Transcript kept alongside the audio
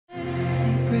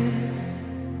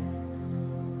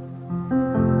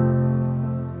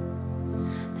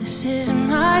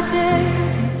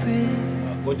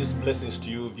God's blessings to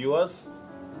you, viewers.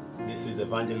 This is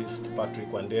Evangelist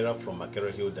Patrick Wandera from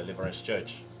Makerere Deliverance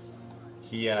Church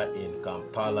here in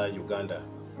Kampala, Uganda.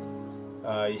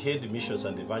 I head missions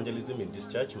and evangelism in this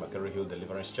church, Makerere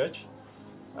Deliverance Church,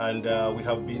 and we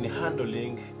have been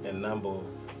handling a number of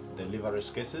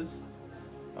deliverance cases.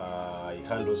 I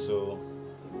handle also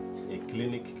a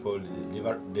clinic called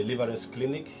Deliverance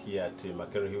Clinic here at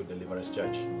Makerere Deliverance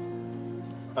Church.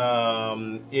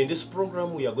 In this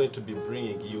program, we are going to be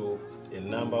bringing you a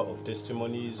number of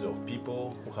testimonies of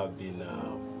people who have been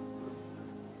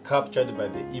captured by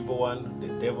the evil one, the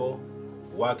devil,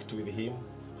 worked with him,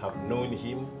 have known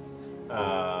him.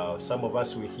 Some of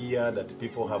us will hear that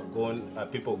people have gone,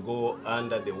 people go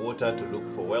under the water to look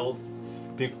for wealth.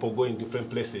 People go in different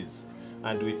places,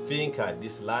 and we think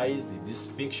this lies, this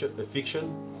fiction. We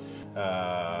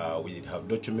have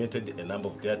documented a number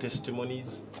of their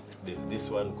testimonies. There's this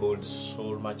one called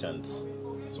Soul Merchants.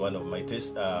 It's one of my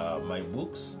my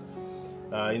books.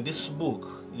 In this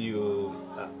book,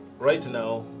 right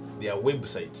now there are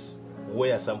websites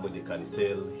where somebody can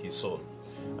sell his soul,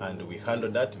 and we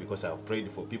handle that because I have prayed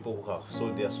for people who have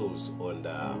sold their souls on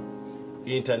the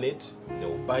internet. They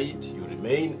will buy it, you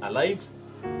remain alive,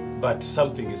 but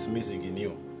something is missing in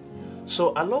you.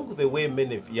 So along the way,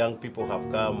 many young people have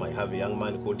come. I have a young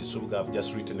man called Subuga. I've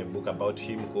just written a book about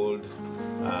him called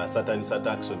Satanist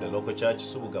Attacks on the Local Church.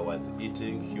 Subuga was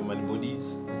eating human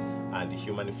bodies and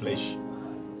human flesh,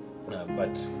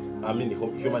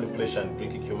 human flesh and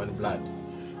drinking human blood.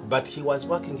 But he was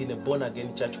working in a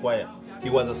born-again church choir. He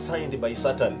was assigned by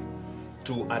Satan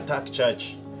to attack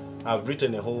church. I've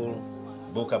written a whole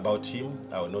book about him.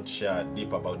 I will not share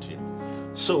deep about him.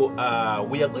 So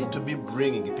we are going to be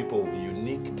bringing people with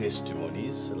unique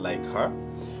testimonies like her.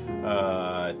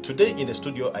 Today in the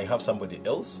studio I have somebody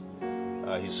else.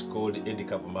 He's called Eddy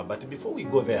Kavuma. But before we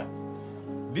go there,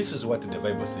 this is what the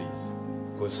Bible says,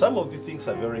 because some of the things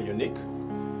are very unique.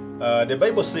 The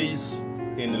Bible says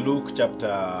in Luke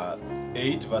chapter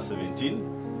 8 verse 17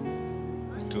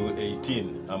 to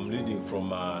 18. I'm reading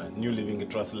from New Living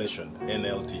Translation,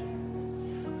 NLT.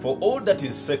 For all that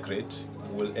is sacred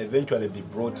will eventually be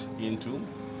brought into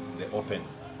the open,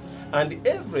 and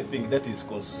everything that is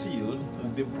concealed will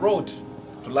be brought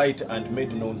to light and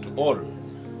made known to all.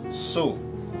 So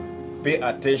pay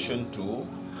attention to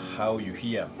how you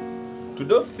hear. To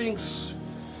those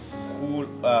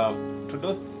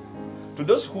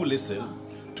who listen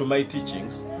to my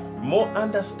teachings, more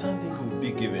understanding will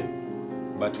be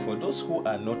given. But for those who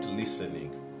are not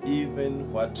listening,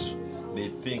 even what they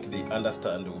think they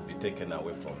understand will be taken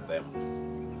away from them.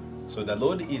 So the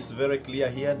Lord is very clear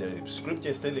here. The scripture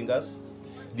is telling us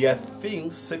there are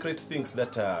things, secret things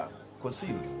that are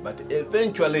concealed, but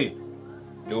eventually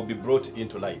they will be brought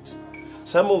into light.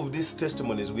 Some of these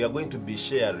testimonies we are going to be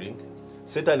sharing,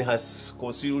 Satan has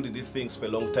concealed these things for a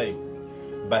long time,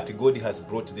 but God has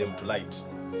brought them to light.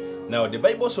 Now the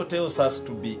Bible also tells us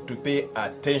to pay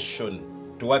attention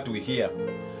to what we hear.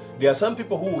 There are some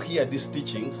people who will hear these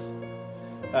teachings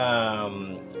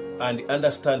and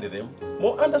understand them.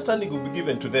 More understanding will be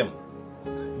given to them.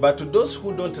 But to those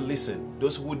who don't listen,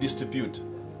 those who dispute,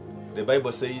 the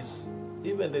Bible says,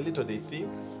 even the little they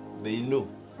think, they know.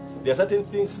 There are certain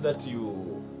things that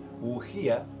you will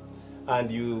hear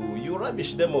and you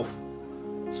rubbish them off.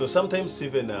 So sometimes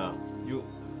even the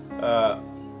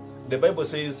Bible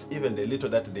says even the little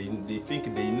that they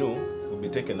think they know will be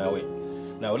taken away.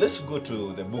 Now let's go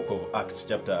to the book of Acts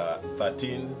chapter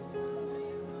 13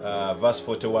 verse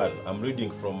 41. I'm reading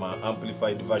from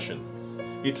Amplified Version.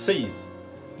 It says,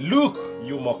 "Look,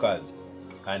 you mockers,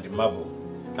 and marvel,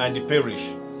 and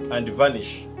perish, and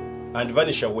vanish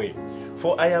away.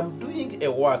 For I am doing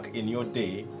a work in your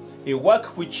day, a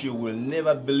work which you will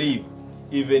never believe,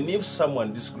 even if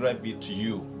someone describe it to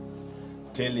you,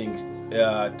 telling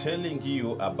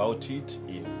you about it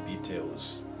in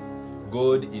details."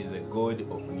 God is a God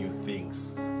of new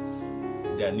things.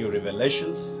 There are new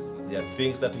revelations. There are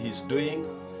things that He's doing.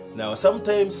 Now,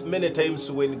 many times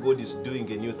when God is doing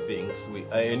a new thing,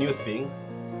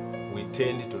 we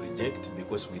tend to reject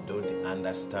because we don't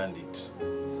understand it.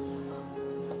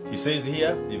 He says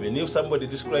here, even if somebody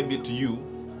describes it to you,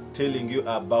 telling you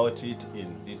about it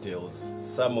in details,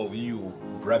 some of you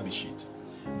rubbish it.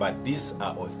 But these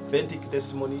are authentic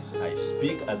testimonies. I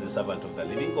speak as the servant of the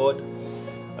living God.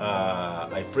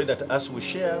 I pray that as we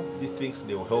share these things,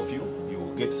 they will help you. You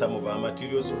will get some of our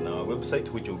materials on our website,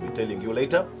 which we'll be telling you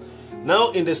later.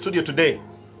 Now in the studio today,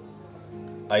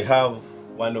 I have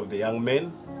one of the young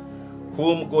men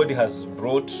whom God has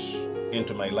brought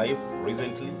into my life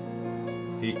recently.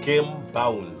 He came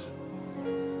bound.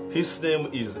 His name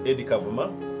is Eddy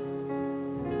Kavuma.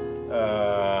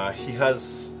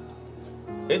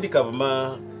 Eddy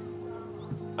Kavuma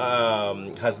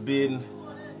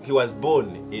he was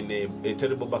born in a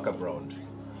terrible background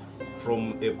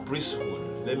from a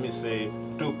priesthood, let me say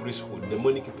two priesthood,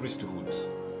 demonic priesthoods.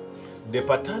 The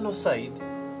paternal side,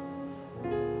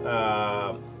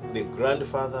 the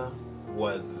grandfather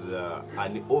was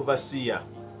an overseer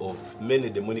of many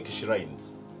demonic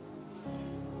shrines.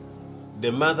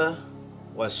 The mother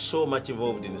was so much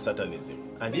involved in Satanism.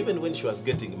 And even when she was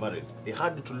getting married, they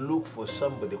had to look for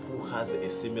somebody who has a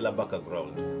similar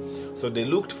background. So they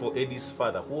looked for Eddy's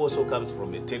father, who also comes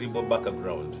from a terrible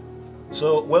background.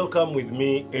 So welcome with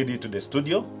me, Eddy, to the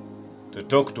studio to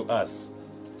talk to us.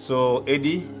 So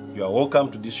Eddy, you are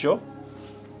welcome to this show.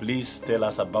 Please tell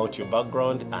us about your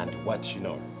background and what you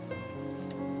know.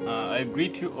 I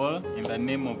greet you all in the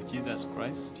name of Jesus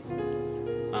Christ.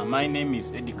 My name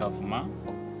is Eddy Kavuma.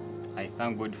 I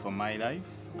thank God for my life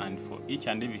and for each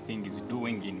and everything He's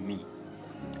doing in me.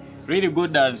 Really,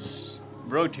 God has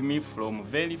brought me from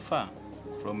very far,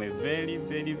 from a very,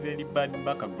 very, very bad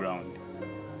background.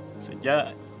 So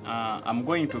I'm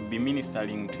going to be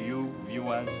ministering to you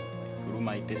viewers through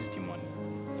my testimony.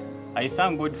 I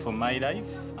thank God for my life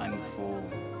and for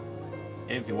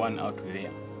everyone out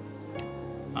there.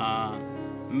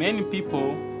 Many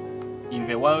people in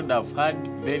the world have had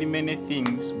very many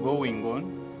things going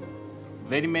on.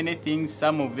 Very many things,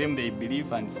 some of them they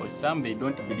believe, and for some they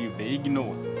don't believe, they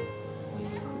ignore.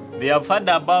 They have heard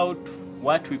about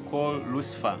what we call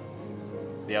Lucifer.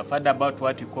 They have heard about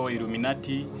what we call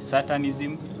Illuminati,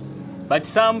 Satanism. But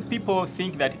some people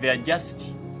think that they are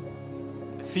just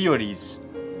theories.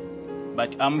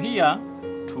 But I'm here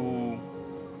to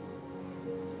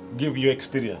give you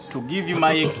experience. To give you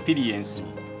my experience.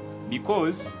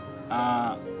 Because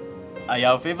I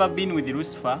have ever been with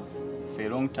Lucifer for a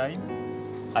long time.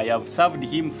 I have served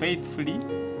him faithfully.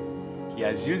 He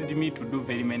has used me to do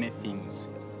very many things.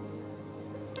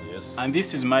 Yes. And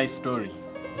this is my story.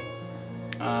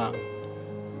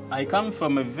 I come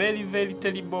from a very, very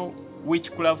terrible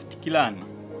witchcraft clan.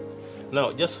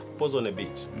 Now, just pause on a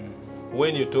bit.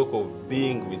 When you talk of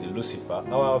being with Lucifer,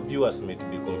 our viewers may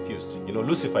be confused. You know,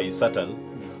 Lucifer is Satan.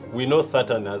 We know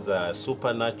Satan as a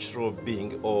supernatural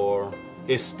being or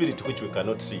a spirit which we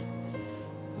cannot see.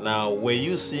 Now, were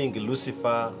you seeing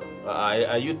Lucifer?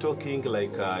 Are you talking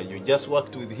like you just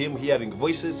worked with him hearing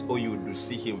voices, or you do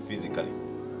see him physically?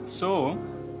 So,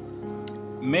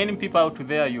 many people out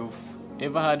there, you've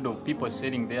ever heard of people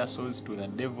selling their souls to the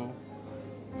devil.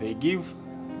 They give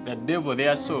the devil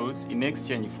their souls in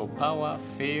exchange for power,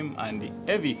 fame, and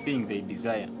everything they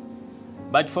desire.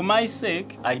 But for my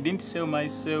sake, I didn't sell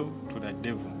myself to the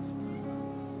devil.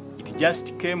 It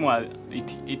just came,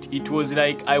 it was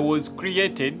like I was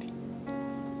created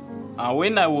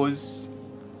when I was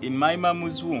in my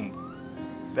mom's womb.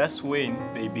 That's when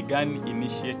they began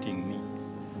initiating me.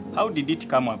 How did it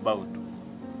come about?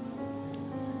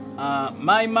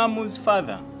 My mom's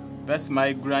father, that's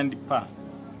my grandpa,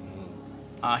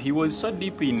 he was so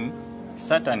deep in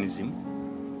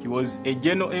Satanism. He was a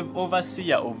general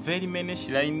overseer of very many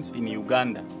shrines in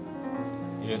Uganda.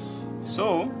 Yes.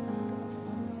 So,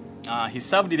 he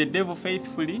served the devil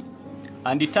faithfully,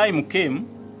 and the time came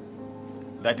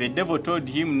that the devil told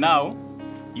him, now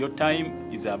your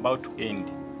time is about to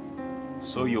end.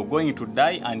 So you're going to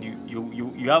die, and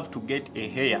you have to get a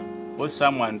heir or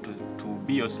someone to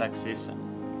be your successor.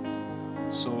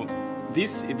 So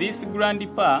this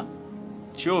grandpa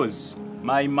chose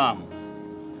my mom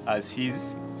as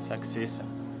his successor.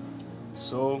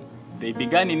 So they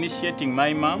began initiating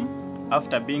my mom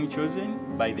after being chosen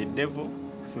by the devil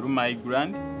through my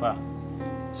grandpa.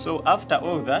 So after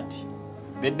all that,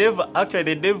 the devil had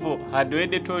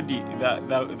already told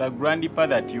the grandpa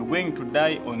that you're going to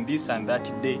die on this and that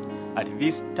day, at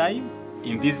this time,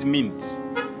 in these minutes.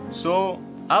 So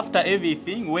after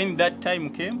everything, when that time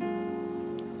came,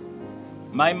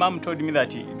 my mom told me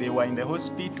that they were in the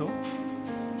hospital,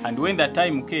 and when that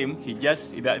time came,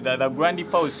 the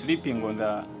grandpa was sleeping on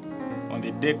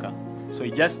the decker. So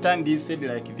he just turned his head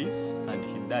like this, and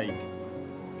he died.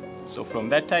 So from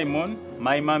that time on,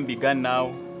 my mom began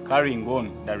now carrying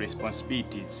on the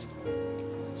responsibilities.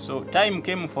 So time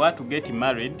came for her to get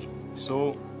married.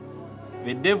 So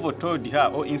the devil told her,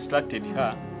 or instructed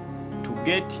her, to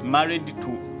get married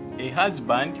to a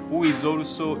husband who is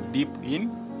also deep in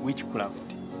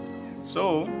witchcraft.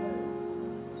 So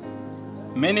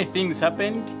many things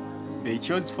happened. They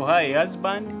chose for her a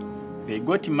husband. They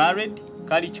got married,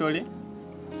 Kalichole.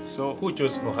 So who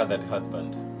chose for her that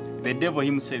husband? The devil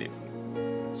himself.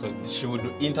 So she would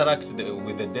interact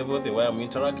with the devil the way I'm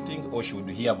interacting, or she would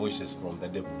hear voices from the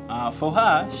devil? For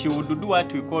her, she would do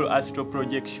what we call astral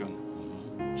projection.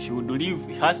 She would leave,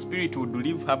 her spirit would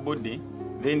leave her body,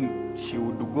 then she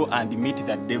would go and meet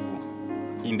the devil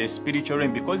in the spiritual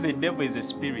realm, because the devil is a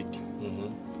spirit.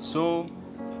 So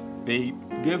they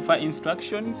gave her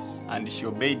instructions and she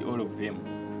obeyed all of them.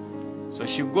 So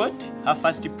she got her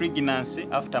first pregnancy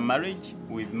after marriage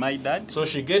with my dad. So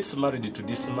she gets married to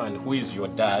this man who is your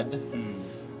dad,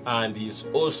 and he's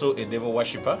also a devil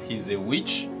worshipper. He's a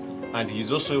witch, and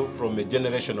he's also from a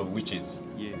generation of witches.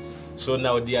 Yes. So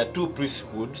now there are two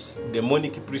priesthoods,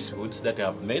 demonic priesthoods that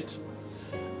have met,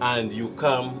 and you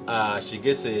come, she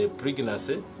gets a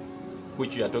pregnancy,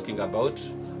 which we are talking about,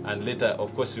 and later,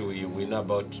 of course, we know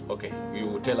about, okay, you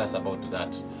will tell us about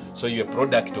that. So you're a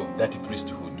product of that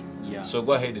priesthood. Yeah. So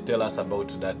go ahead and tell us about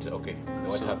that. Okay,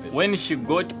 what happened? When she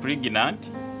got pregnant,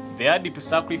 they had to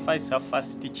sacrifice her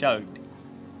first child.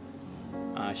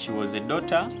 She was a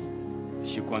daughter.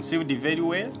 She conceived very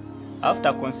well.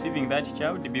 After conceiving that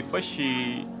child, before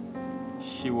she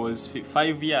was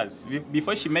 5 years,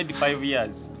 before she made 5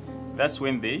 years, that's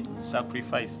when they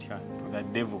sacrificed her to the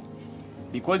devil.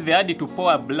 Because they had to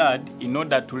pour blood in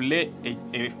order to lay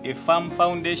a firm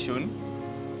foundation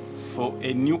for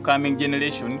a new coming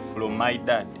generation from my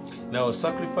dad. Now,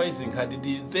 sacrificing her,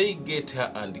 did they get her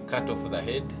and cut off the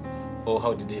head, or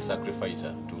how did they sacrifice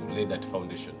her to lay that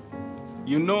foundation?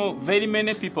 You know, very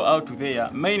many people out there,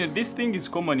 mainly this thing is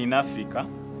common in Africa,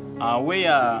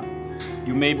 where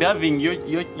you may be having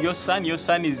your son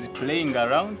is playing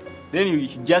around, then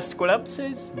he just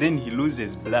collapses, then he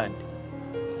loses blood.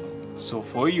 So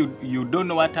for you don't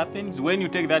know what happens. When you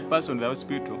take that person to the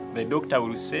hospital, the doctor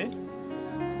will say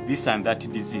this and that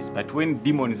disease. But when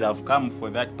demons have come for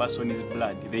that person's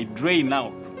blood, they drain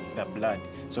out the blood.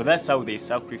 So that's how they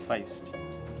sacrificed.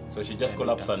 So she just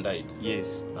collapsed and died?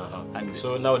 Yes. And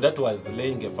so now that was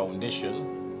laying a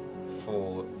foundation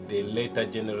for the later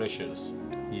generations,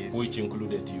 yes, which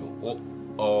included you,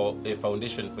 or a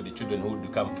foundation for the children who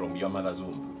would come from your mother's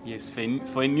womb. Yes,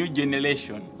 for a new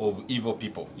generation of evil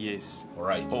people. Yes.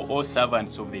 Right. Or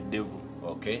servants of the devil.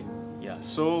 Okay. Yeah.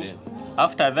 So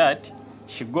after that,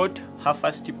 she got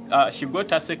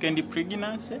her second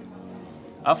pregnancy.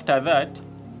 After that,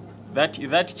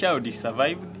 that child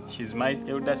survived. She's my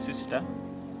elder sister.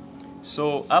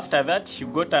 So after that, she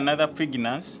got another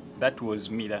pregnancy. That was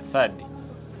me, the third.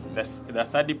 The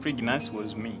third pregnancy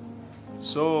was me.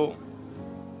 So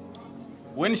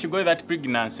when she got that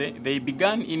pregnancy, they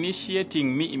began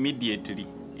initiating me immediately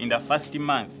in the first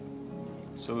month.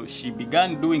 So she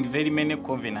began doing very many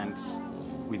covenants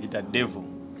with the devil.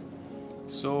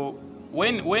 So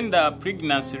when the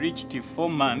pregnancy reached 4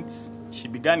 months, she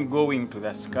began going to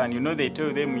the scan. You know, they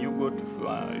tell them you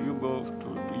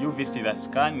visit the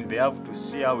scan. They have to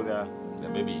see how the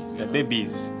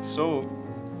babies. So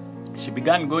she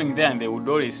began going there, and they would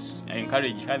always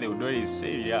encourage her. They would always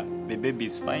say, yeah, the baby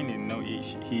is fine, you know,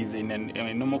 he's in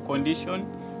a normal condition,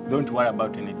 don't worry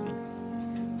about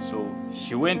anything. So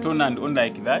she went on and on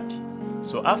like that.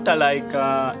 So after like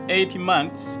 8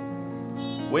 months,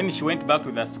 when she went back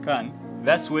to the scan,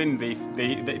 that's when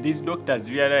these doctors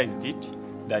realized it,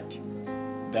 that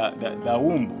the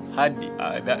womb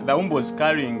the womb was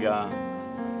carrying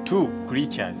 2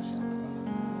 creatures.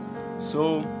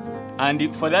 So,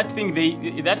 and for that thing,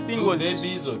 that thing 2 was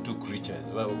babies or 2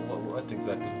 creatures. What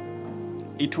exactly?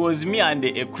 It was me and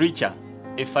a creature,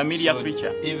 a familiar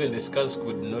creature. Even the scars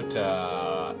could not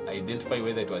identify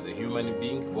whether it was a human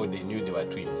being, or they knew they were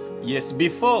twins. Yes,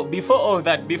 before all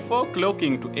that, before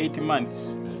clocking to 8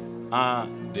 months,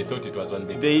 they thought it was one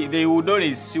baby. They would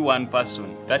always see one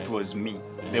person. That was me.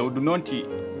 They would not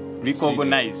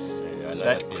recognize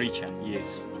that creature.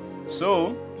 Yes.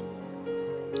 So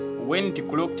when it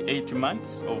clocked 8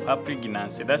 months of her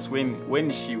pregnancy, that's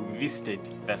when she visited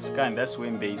the scan. That's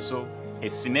when they saw a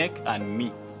snake and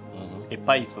me, a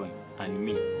python and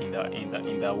me in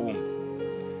the womb.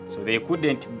 So they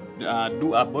couldn't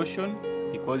do abortion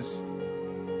because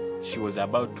she was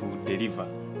about to deliver.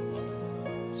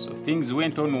 So things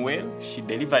went on well. She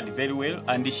delivered very well,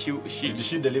 and did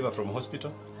she deliver from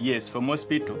hospital? Yes, from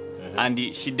hospital,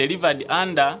 and she delivered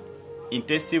under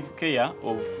intensive care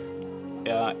of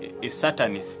a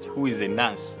Satanist who is a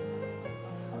nurse.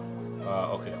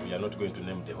 Okay, we are not going to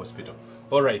name the hospital.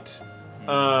 All right.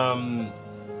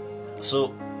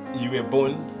 So you were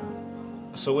born.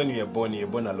 So when you were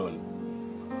born alone,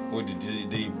 or did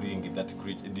they bring that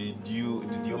creature? Did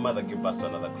your mother give birth to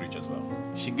another creature as well?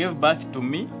 She gave birth to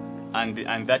me and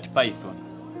that python.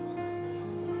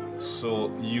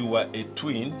 So you were a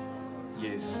twin?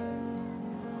 Yes.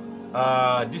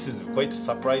 This is quite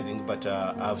surprising, but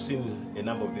I've seen a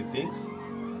number of the things.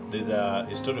 There's a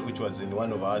story which was in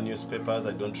one of our newspapers,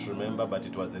 I don't remember, but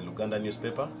it was a Luganda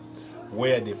newspaper,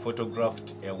 where they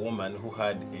photographed a woman who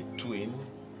had a twin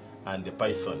and a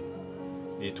python.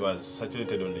 It was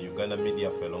circulated on the Uganda media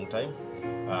for a long time.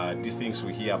 These things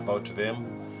we hear about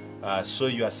them. So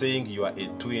you are saying you are a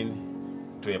twin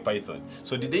to a python.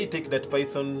 So did they take that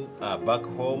python back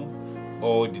home,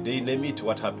 or did they name it?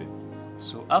 What happened?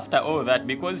 So after all that,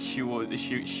 because she was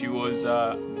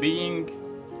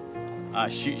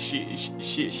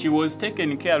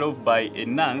taken care of by a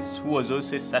nurse who was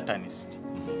also a Satanist.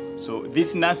 So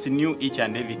this nurse knew each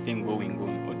and everything going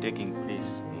on or taking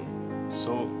place.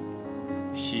 So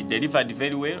she delivered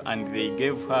very well, and they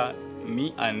gave her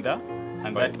me and that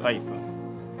python.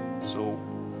 So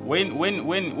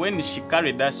when she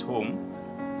carried us home,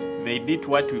 they did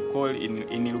what we call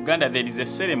in Uganda, there is a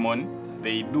ceremony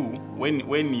they do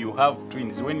when you have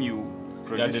twins, when you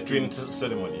produce the twin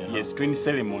ceremony. Yes, twin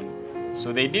ceremony.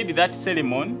 So they did that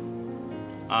ceremony,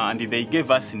 and they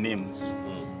gave us names.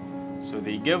 So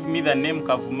they gave me the name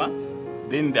Kavuma.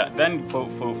 Then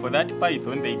for that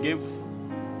python, they gave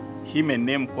him a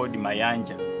name called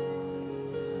Mayanja.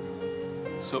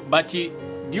 So, but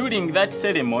during that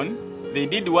ceremony, they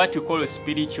did what you call a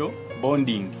spiritual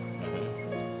bonding.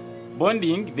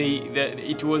 Bonding,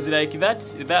 it was like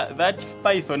that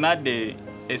python had a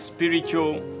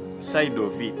spiritual side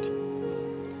of it.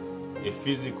 A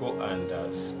physical and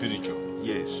spiritual.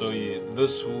 Yes. So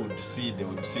those who would see, they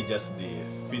would see just the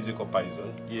physical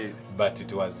python. Yes. But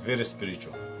it was very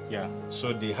spiritual. Yeah.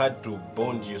 So they had to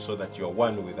bond you so that you are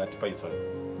one with that python.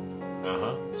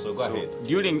 So go ahead.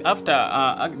 During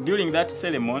that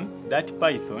ceremony, that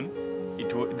python,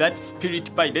 that spirit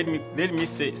python. Let me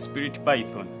say spirit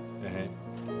python.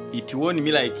 It wore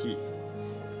me like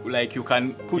you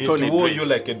can put on a dress. It wore you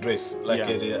like a dress,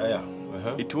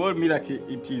 It wore me like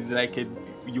it is like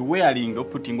you wearing or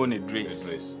putting on a dress.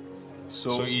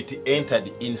 So it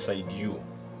entered inside you,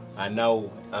 and now,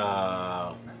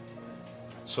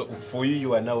 so for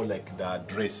you are now like the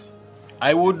dress.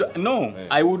 I would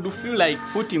feel like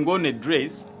putting on a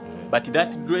dress, but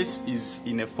that dress is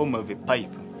in a form of a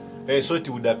python. So it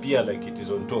would appear like it is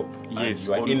on top. Yes,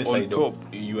 and you are inside on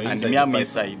top. You are and inside. me I'm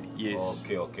inside. Yes.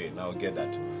 Okay. Now I get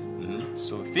that.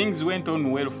 So things went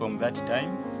on well from that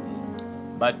time,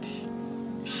 but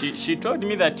she told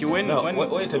me that when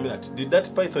wait a minute. Did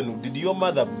your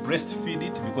mother breastfeed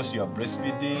it because you are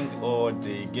breastfeeding, or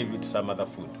they gave it some other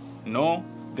food? No,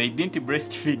 they didn't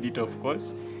breastfeed it, of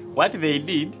course. What they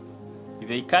did,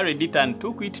 they carried it and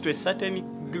took it to a certain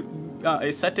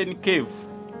cave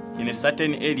in a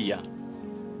certain area.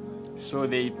 So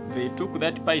they took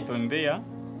that python there,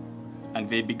 and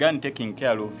they began taking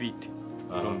care of it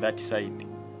from that side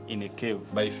in a cave.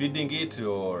 By feeding it,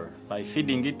 or? By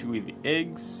feeding it with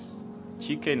eggs,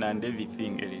 chicken, and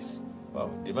everything else. Wow,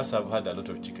 they must have had a lot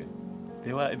of chicken.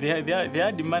 They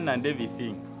had man and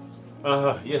everything.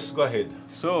 Yes, go ahead.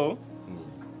 So,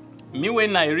 me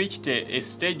when I reached a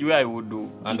stage where I would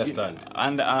understand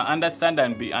and I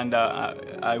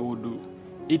would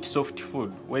eat soft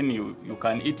food. When you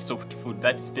can eat soft food,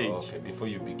 that stage. Okay, before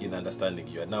you begin understanding,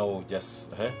 you are now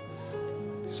just.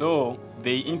 So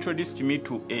they introduced me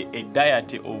to a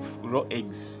diet of raw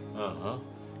eggs.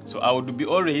 So I would be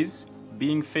always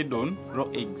being fed on raw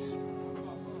eggs.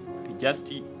 You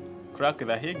just crack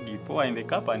the egg, you pour in the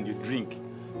cup, and you drink.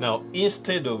 Now,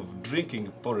 instead of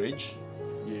drinking porridge,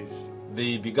 yes,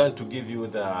 they began to give you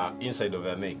the inside of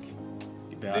an egg.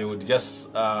 They would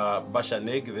just bash an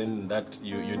egg, then that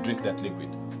you drink that liquid.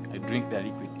 I drink the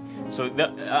liquid. So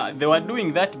they were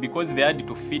doing that because they had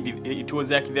to feed it. It was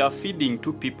like they were feeding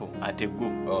two people at a go.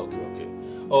 Okay.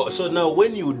 Oh, so now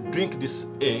when you drink this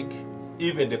egg,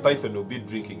 even the python will be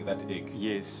drinking that egg.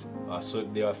 Yes. So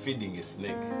they were feeding a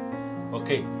snake.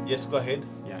 Okay. Yes, go ahead.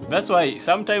 Yeah. That's why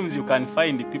sometimes you can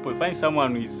find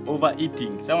someone who is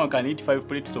overeating. Someone can eat 5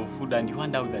 plates of food, and you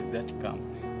wonder how that comes.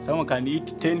 Someone can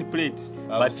eat 10 plates.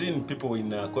 I've seen people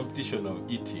in a competition of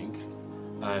eating,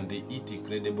 and they eat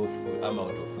incredible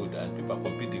amount of food, and people are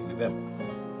competing with them.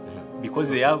 Because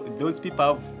those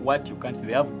people have what you can't see.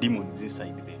 They have demons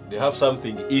inside them. They have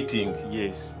something eating.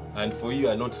 Yes. And for you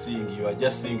are not seeing, you are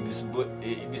just seeing this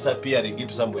disappearing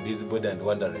into somebody's body and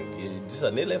wondering, is this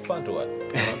an elephant or what?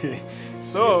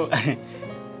 So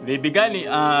they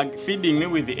began feeding me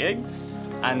with the eggs,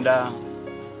 and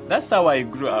that's how I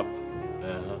grew up.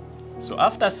 So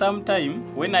after some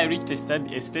time, when I reached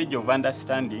a stage of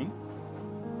understanding,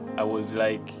 I was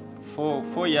like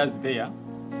 4 years there,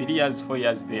 3 years, 4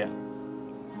 years there.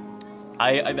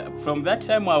 From that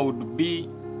time I would be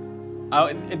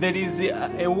there is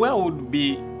a way I would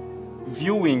be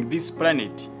viewing this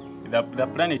planet, the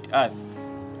planet Earth,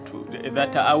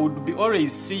 that I would be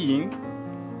always seeing.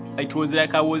 It was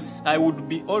like I would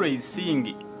be always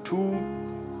seeing two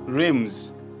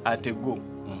realms at a go.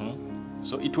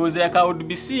 So it was like I would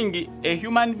be seeing a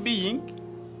human being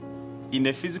in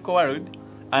a physical world,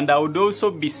 and I would also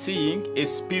be seeing a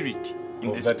spirit in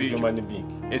of the that spiritual. human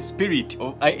being. A spirit,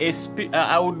 or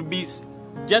I would be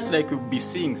just like you'd be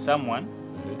seeing someone,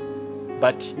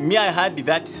 but me, I had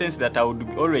that sense that I would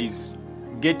be always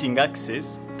getting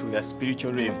access to the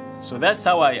spiritual realm. So that's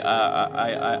how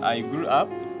I grew up.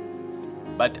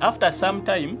 But after some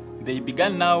time, they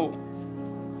began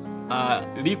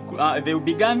they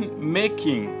began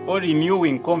making or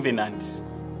renewing covenants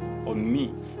on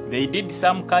me. They did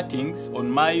some cuttings on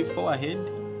my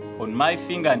forehead, on my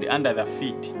finger, and under the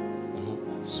feet.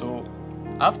 So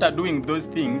after doing those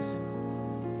things,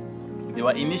 they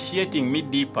were initiating me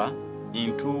deeper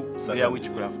into their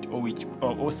witchcraft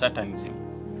or Satanism.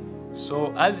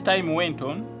 So as time went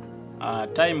on,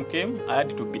 time came, I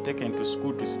had to be taken to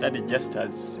school to study just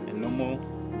as a normal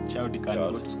child can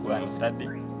go to school and study.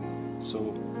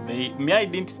 So I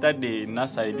didn't study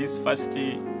nursery,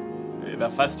 the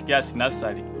first class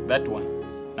nursery, that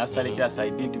one. Nursery class, I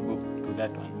didn't go to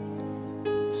that one.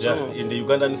 So, in the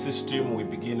Ugandan system, we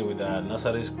begin with a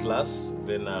nursery class,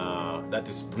 then that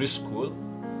is preschool,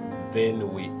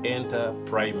 then we enter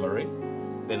primary,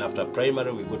 then after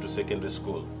primary we go to secondary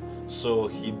school. So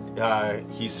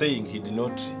he's saying he did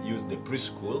not use the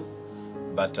preschool,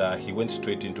 but he went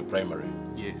straight into primary.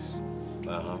 Yes.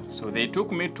 So they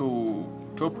took me to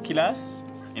top class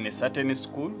in a certain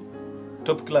school.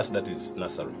 Top class, that is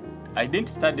nursery. I didn't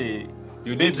study.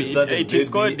 You didn't study it is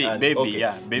called the baby, okay.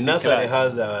 yeah. Baby nursery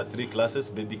class. has 3 classes: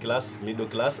 baby class, middle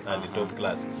class, and the top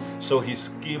class. So he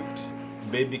skipped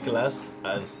baby class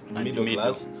as middle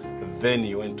class, then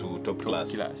he went to top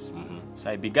class. So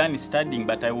I began studying,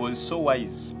 but I was so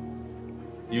wise.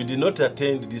 You did not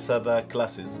attend these other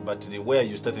classes, but where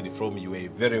you started from, you were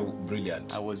very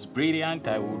brilliant. I was brilliant.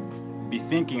 I would be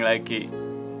thinking like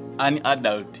an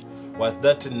adult. Was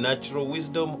that natural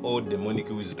wisdom or demonic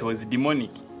wisdom? It was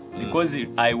demonic. Because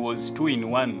I was 2 in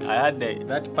 1. I had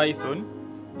that python,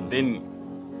 then...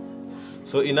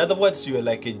 So in other words, you were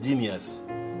like a genius.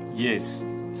 Yes.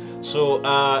 So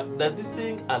does this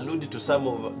thing allude to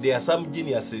there are some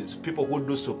geniuses, people who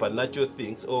do supernatural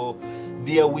things, or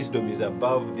their wisdom is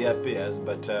above their peers,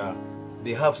 but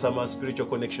they have some spiritual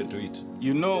connection to it?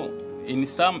 You know,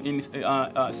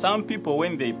 some people,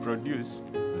 when they produce,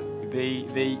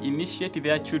 they initiate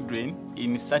their children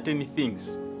in certain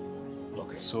things.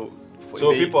 Okay. So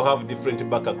people have different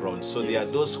backgrounds. So yes. There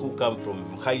are those who come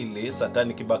from highly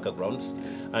satanic backgrounds,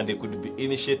 and they could be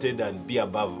initiated and be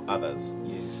above others.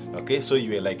 Yes. Okay, so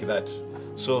you were like that.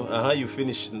 So you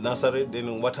finished nursery,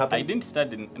 then what happened? I didn't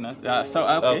study.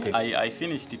 Okay. I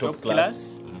finished the top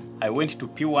class. I went to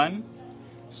P1.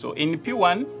 So in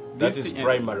P1... That is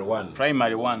primary 1.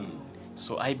 Primary 1.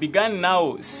 So I began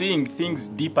now seeing things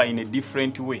deeper in a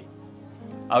different way.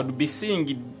 I would be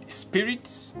seeing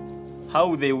spirits,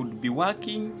 how they would be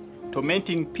working,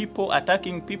 tormenting people,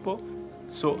 attacking people.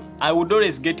 So I would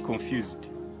always get confused.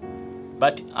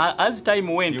 But as time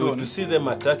went on... You would see them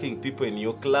attacking people in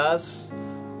your class,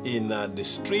 in the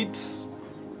streets,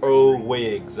 or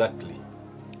where exactly?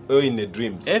 Or in the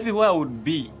dreams? Everywhere I would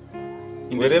be.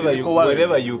 In wherever the physical world.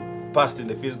 Wherever you passed in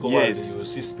the physical world, you would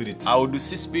see spirits. I would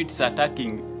see spirits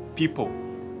attacking people.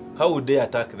 How would they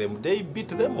attack them? Would they beat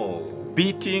them or...?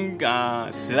 Beating,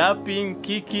 slapping,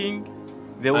 kicking.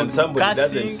 They would and somebody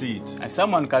cursing, doesn't see it. And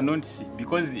someone cannot see,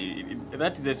 because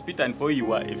that is a spirit, and for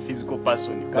you are a physical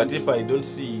person. But if I don't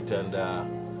see it, and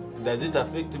does it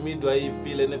affect me? Do I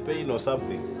feel any pain or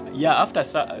something? Yeah, after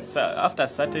a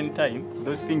certain time,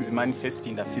 those things manifest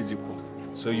in the physical.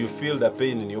 So you feel the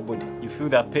pain in your body? You feel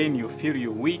the pain, you feel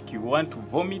you're weak, you want to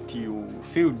vomit, you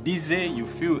feel dizzy, you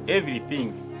feel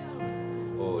everything.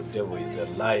 Oh, devil is a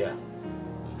liar.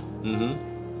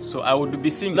 So I would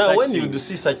be seeing now, such when things. you do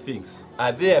see such things,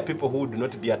 are there people who do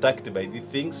not be attacked by these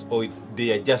things, or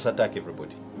they just attack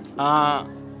everybody?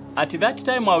 At that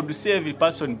time, I would see every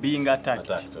person being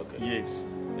attacked. Okay. Yes.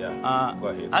 Yeah. Go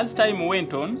ahead. As time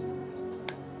went on,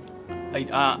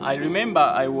 I remember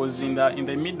I was in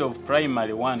the middle of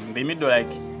primary 1, in the middle like...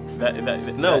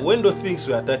 Now, when those things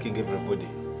were attacking everybody,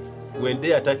 were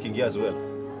they attacking you as well?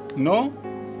 No.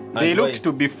 They looked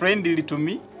to be friendly to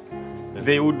me.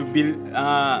 They would be...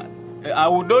 I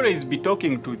would always be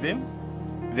talking to them.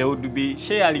 They would be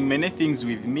sharing many things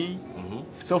with me.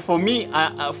 So for me,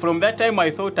 from that time,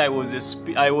 I thought I was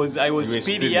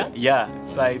superior. Yeah.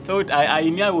 So I thought I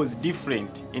knew I was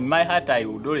different. In my heart, I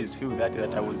would always feel that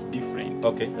I was different.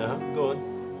 Okay. Go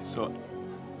on. So,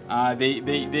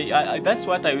 that's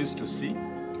what I used to see.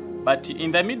 But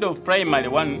in the middle of primary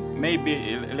one,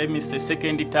 maybe let me say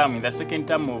second term, in the second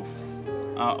term of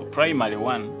primary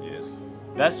one, Yes.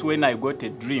 that's when I got a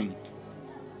dream.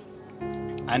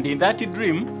 And in that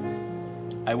dream,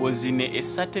 I was in a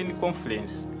certain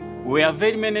conference. We were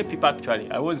very many people actually.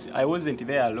 I wasn't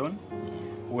there alone.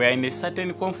 We were in a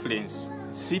certain conference,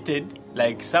 seated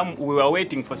like we were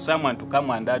waiting for someone to come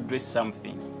and address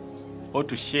something or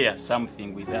to share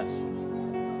something with us.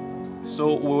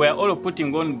 So we were all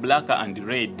putting on black and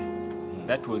red.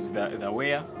 That was the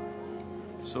wear.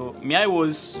 So me, I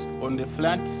was on the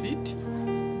front seat.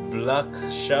 Black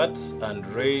shirts and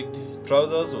red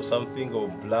trousers or something, or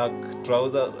black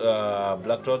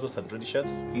trousers and red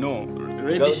shirts? No,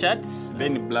 red shirts,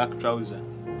 then black trousers.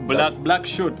 Black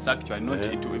shorts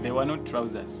actually, they were not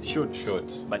trousers,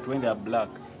 shorts. But when they are black,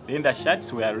 then the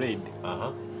shirts were red.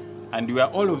 And we were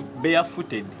all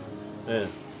barefooted. Yeah.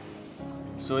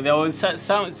 So there was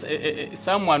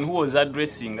someone who was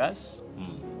addressing us.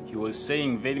 He was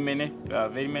saying very many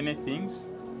things.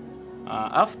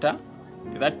 After,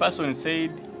 that person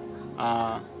said,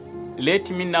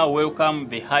 let me now welcome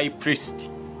the high priest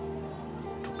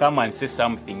to come and say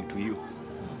something to you.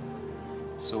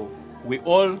 So we were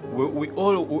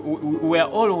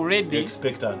all already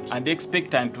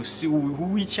expectant to see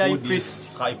which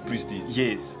high priest is.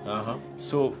 Yes.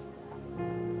 So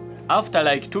after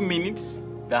like 2 minutes,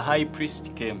 the high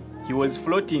priest came. He was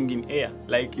floating in air,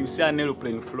 like you see an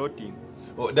aeroplane floating.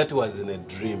 Oh, that was in a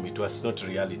dream. It was not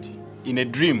reality. In a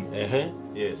dream.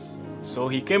 Yes. So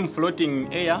he came floating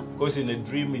in air. Because in a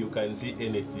dream you can see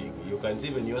anything. You can see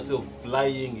even yourself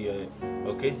flying.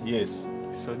 Okay. Yes.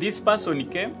 So this person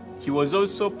came. He was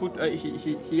also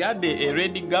he had a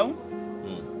red gown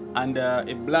and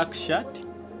a black shirt,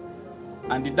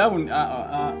 and down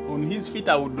on his feet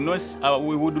we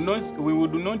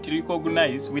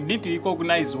didn't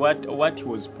recognize what he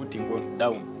was putting on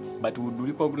down, but we would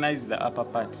recognize the upper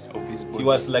parts of his body. He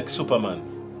was like Superman.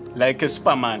 Like a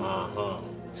Superman.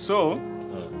 So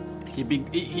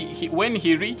when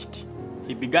he reached,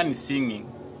 he began singing.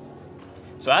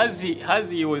 So as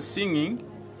he was singing,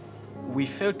 we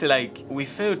felt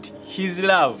his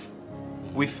love,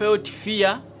 we felt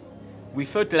fear, we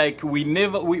felt like we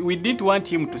didn't want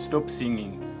him to stop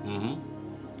singing.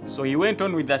 So he went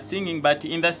on with the singing, but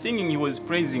in the singing he was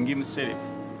praising himself.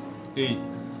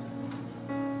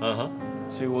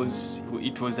 So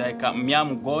it was like, me,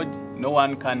 I'm God, no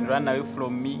one can run away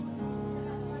from me.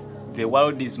 The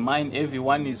world is mine,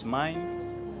 everyone is mine,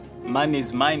 man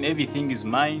is mine, everything is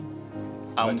mine.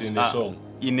 But in a song.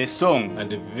 In a song.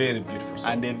 And a very beautiful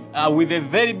song. And with a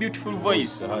very beautiful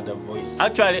voice. Had a voice.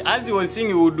 Actually, as he was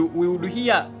singing, we would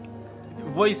hear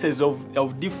voices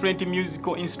of different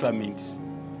musical instruments.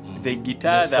 The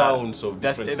guitar, the sounds of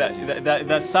different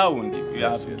the sound.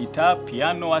 Yes. Guitar,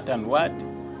 piano, what and what.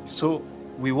 So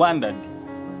we wondered.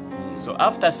 So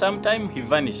after some time, he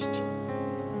vanished.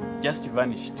 Just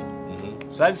vanished.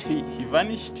 So as he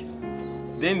vanished,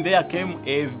 then there came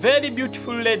a very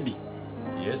beautiful lady.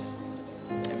 Yes.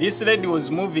 This lady was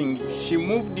moving. She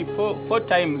moved four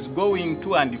times, going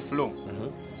to and fro.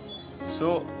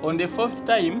 So on the fourth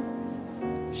time,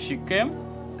 she came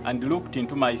and looked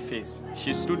into my face.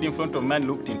 She stood in front of me and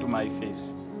looked into my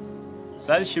face.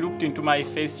 So as she looked into my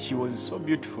face, she was so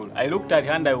beautiful. I looked at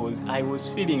her and I was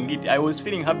feeling it. I was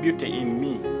feeling her beauty in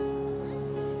me.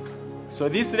 So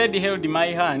this lady held my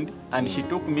hand and she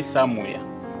took me somewhere.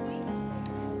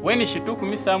 When she took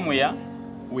me somewhere,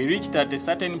 we reached at a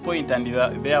certain point and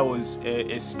there was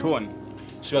a stone.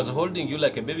 She was holding you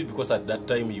like a baby because at that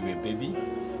time you were a baby.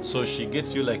 So she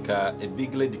gets you like a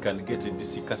big lady can get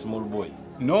a small boy.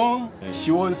 No,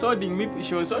 she was holding me.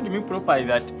 She was holding me properly.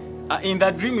 That in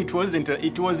that dream it wasn't.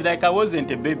 It was like I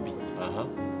wasn't a baby.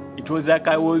 It was like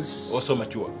I was also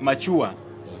mature.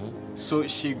 So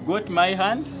she got my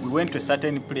hand. We went to a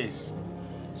certain place.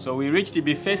 So we reached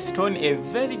the first stone, a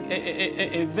very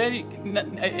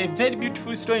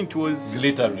beautiful stone. It was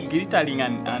glittering,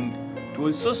 and it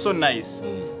was so nice.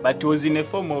 But it was in the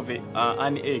form of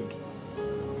an egg.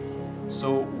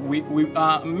 So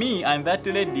me and that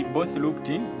lady both looked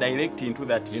directly into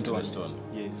that stone. Into the stone.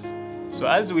 Yes. So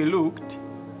as we looked,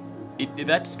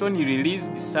 that stone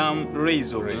released some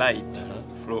rays of light.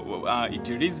 It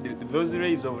released those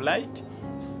rays of light,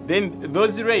 Then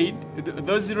those rays, Did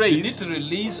it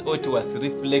release or it was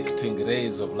reflecting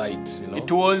rays of light? You know?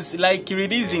 it was like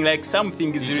releasing, like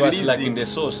something is It releasing. was like in the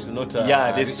source, not a,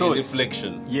 Yeah, the a source.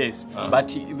 reflection. Yes,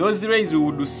 but those rays, we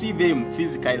would see them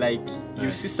physically, like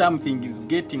you see something is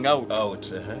getting out,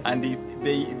 and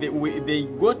they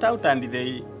got out, and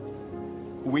it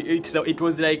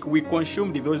was like we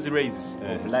consumed those rays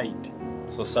of light.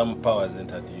 So some powers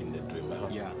entered you in the dream.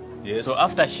 Yeah. Yes. So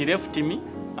after she left me,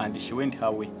 and she went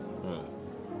her way.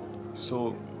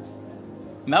 So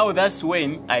now that's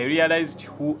when I realized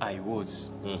who I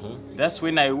was. That's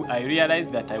when I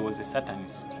realized that I was a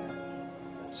Satanist.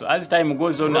 So as time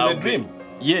goes on, From a dream?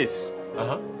 Yes.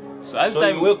 So as So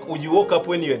time you woke up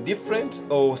when you were different,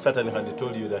 or Satan had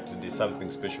told you that there's something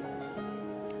special?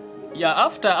 Yeah,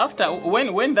 after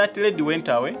when that lady went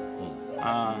away,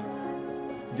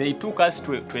 they took us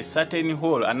to a certain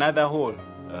hall, another hall.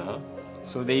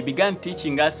 So they began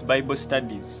teaching us Bible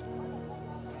studies.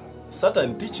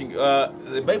 Satan teaching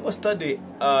the Bible study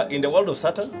in the world of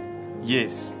Satan?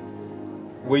 Yes.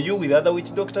 Were you with other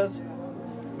witch doctors?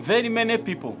 Very many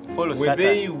people follow Satan. Were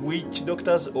they witch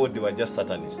doctors, or they were just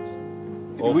Satanists?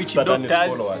 Or Witch Satanist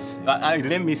doctors, followers?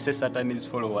 let me say Satanist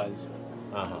followers.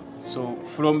 So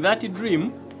from that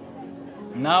dream,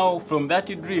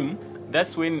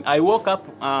 that's when I woke up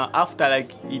after,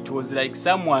 like it was like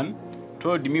someone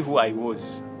told me who I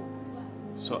was.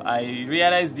 So I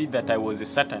realized that I was a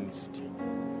Satanist.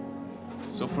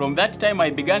 So from that time I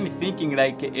began thinking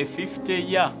like a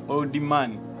 50-year-old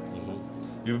man.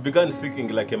 You began thinking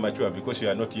like a mature, because you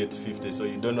are not yet 50, so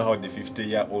you don't know how the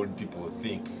 50-year-old people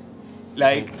think.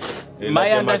 Like my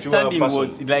a mature understanding person.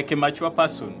 was like a mature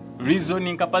person. The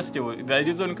reasoning capacity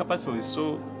was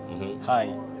so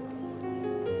high.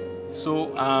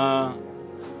 So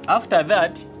after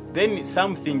that, then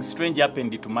something strange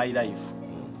happened to my life.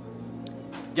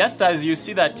 Just as you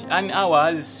see that an hour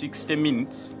has 60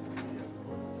 minutes,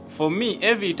 for me,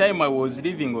 every time I was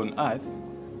living on earth,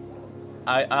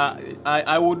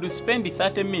 I would spend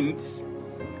 30 minutes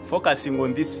focusing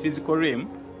on this physical realm,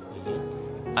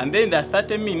 and then the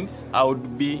 30 minutes I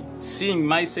would be seeing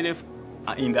myself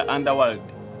in the underworld.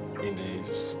 In the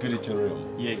spiritual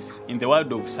realm? Yes, in the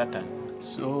world of Satan.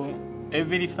 So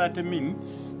every 30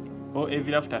 minutes, or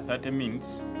every after 30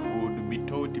 minutes, we would be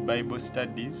taught Bible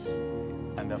studies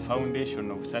and the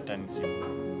foundation of Satanism.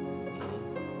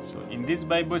 So in these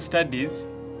Bible studies,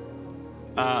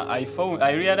 I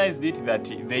realized that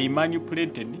they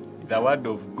manipulated the word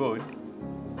of God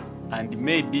and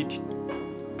made it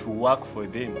to work for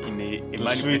them in a to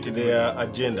suit their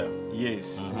agenda.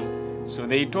 Yes. So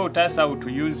they taught us how to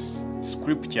use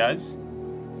scriptures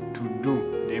to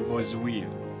do devil's will.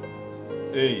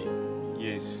 Hey.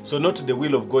 Yes. So not the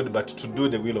will of God, but to do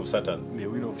the will of Satan. The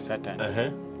will of Satan.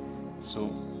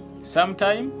 So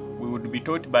sometime we would be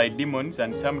taught by demons,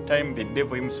 and sometime the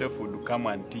devil himself would come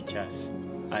and teach us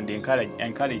and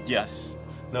encourage us.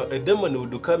 Now a demon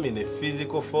would come in a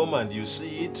physical form and you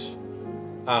see it.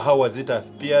 How was it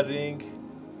appearing?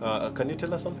 Can you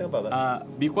tell us something about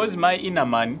that? Because my inner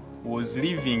man was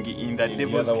living in the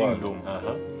devil's kingdom.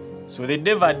 So the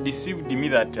devil had deceived me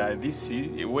that this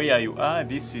is where you are,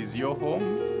 this is your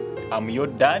home, I'm your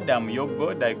dad, I'm your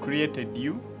God, I created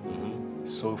you.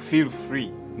 So feel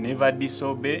free, never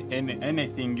disobey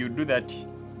anything you do that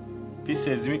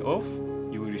pisses me off,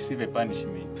 you will receive a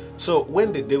punishment. So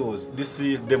when the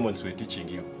these demons were teaching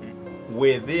you,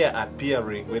 were they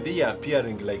appearing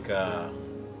like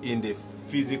in the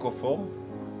physical form?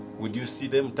 Would you see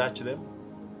them, touch them?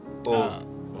 Or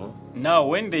now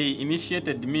when they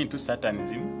initiated me into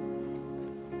Satanism,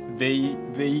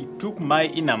 they took my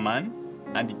inner man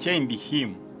and chained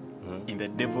him in the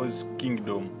devil's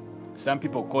kingdom. Some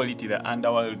people call it the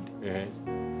underworld.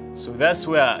 So that's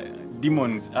where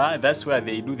demons are. That's where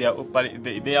they do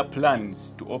their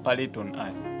plans to operate on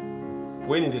earth.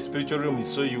 When in the spiritual realm,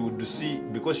 so you would see,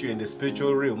 because you're in the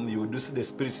spiritual realm, you would see the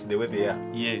spirits the way they are.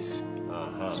 Yes.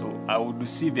 So I would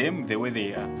see them the way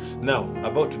they are. Now,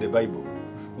 about the Bible.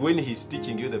 When he's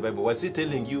teaching you the Bible, was he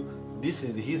telling you this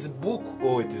is his book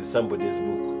or it is somebody's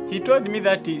book? He told me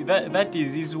that that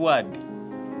is his word.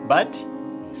 But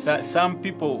some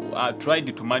people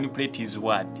tried to manipulate his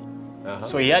word.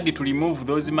 So he had to remove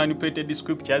those manipulated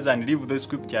scriptures and leave those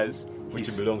scriptures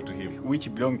which belonged to him.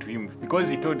 Which belonged to him. Because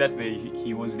he told us that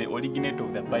he was the originator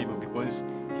of the Bible, because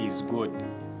he is God.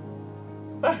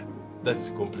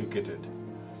 That's complicated.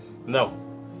 Now,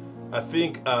 I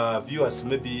think viewers,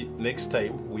 maybe next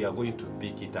time we are going to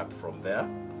pick it up from there.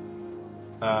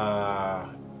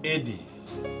 Eddy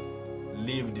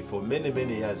lived for many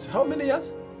years. How many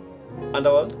years?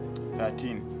 Underworld?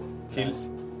 13.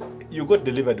 You got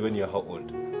delivered when you were how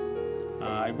old?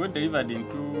 I got delivered in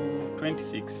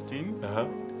 2016. Uh-huh.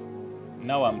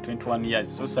 Now I'm 21 years,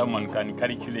 so someone can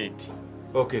calculate.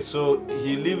 Okay, so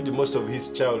he lived most of his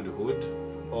childhood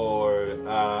or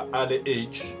early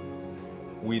age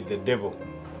with the devil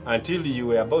until you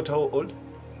were about how old?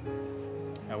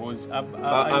 I was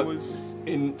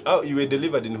you were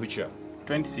delivered in which year?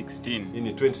 2016. In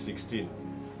 2016.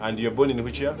 And you were born in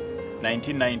which year?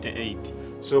 1998.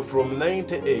 So from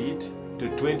 98 to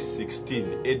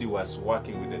 2016, Eddy was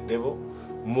working with the devil.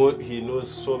 He knows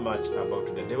so much about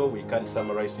the devil, we can't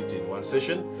summarize it in one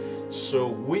session. So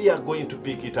we are going to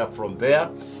pick it up from there.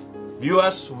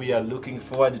 Viewers, we are looking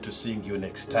forward to seeing you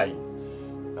next time.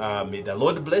 May the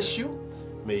Lord bless you.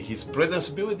 May His presence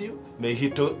be with you. May He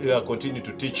continue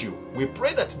to teach you. We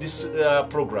pray that this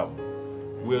program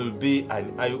will be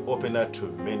an eye-opener to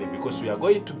many, because we are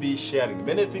going to be sharing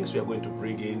many things. We are going to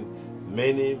bring in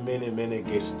many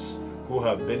guests who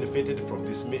have benefited from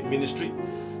this ministry.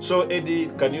 So Eddy,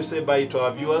 can you say bye to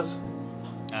our viewers?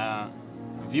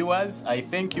 Viewers, I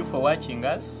thank you for watching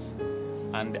us,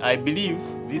 and I believe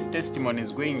this testimony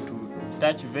is going to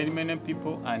touch very many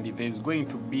people, and there's going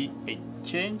to be a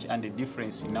change and a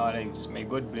difference in our lives. May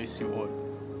God bless you all.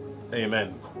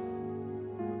 Amen.